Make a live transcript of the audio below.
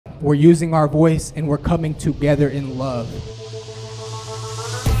we're using our voice, and we're coming together in love.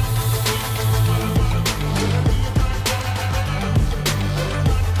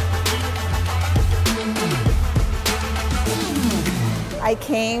 I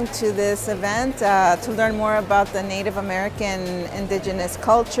came to this event to learn more about the Native American indigenous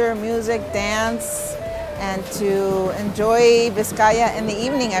culture, music, dance, and to enjoy Vizcaya in the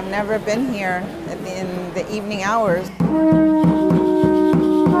evening. I've never been here in the evening hours.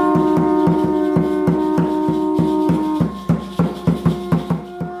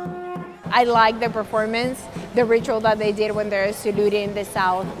 I like the performance, the ritual that they did when they're saluting the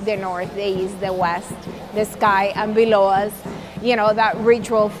south, the north, the east, the west, the sky, and below us. You know, that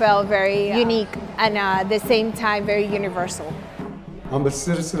ritual felt very unique and at the same time very universal. I'm a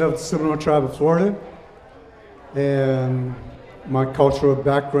citizen of the Seminole Tribe of Florida, and my cultural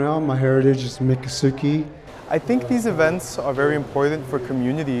background, my heritage is Miccosukee. I think these events are very important for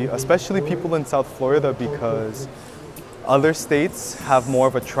community, especially people in South Florida, because other states have more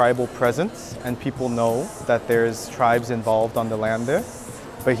of a tribal presence and people know that there's tribes involved on the land there.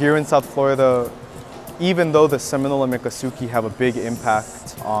 But here in South Florida, even though the Seminole and Miccosukee have a big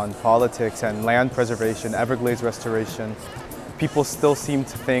impact on politics and land preservation, Everglades restoration, people still seem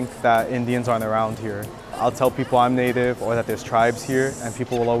to think that Indians aren't around here. I'll tell people I'm Native or that there's tribes here, and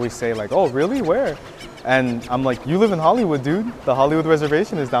people will always say like, oh really, where? And I'm like, you live in Hollywood, dude. The Hollywood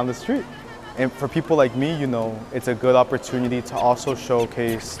Reservation is down the street. And for people like me, you know, it's a good opportunity to also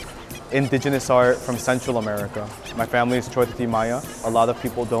showcase indigenous art from Central America. My family is Chortiti Maya. A lot of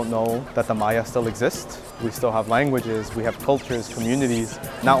people don't know that the Maya still exist. We still have languages, we have cultures, communities.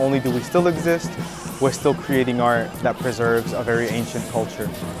 Not only do we still exist, we're still creating art that preserves a very ancient culture.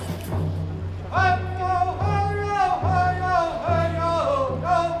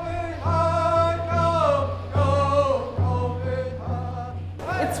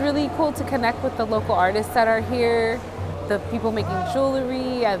 It's really cool to connect with the local artists that are here, the people making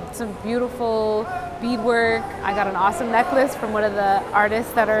jewelry, some beautiful beadwork. I got an awesome necklace from one of the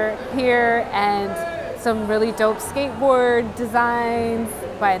artists that are here, and some really dope skateboard designs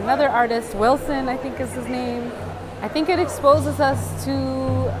by another artist, Wilson, I think is his name. I think it exposes us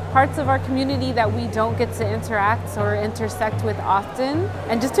to parts of our community that we don't get to interact or intersect with often.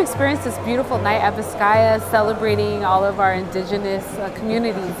 And just to experience this beautiful night at Vizcaya, celebrating all of our indigenous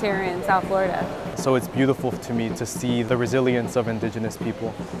communities here in South Florida. So it's beautiful to me to see the resilience of indigenous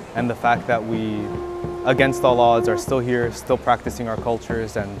people and the fact that we, against all odds, are still here, still practicing our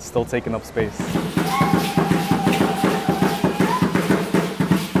cultures and still taking up space.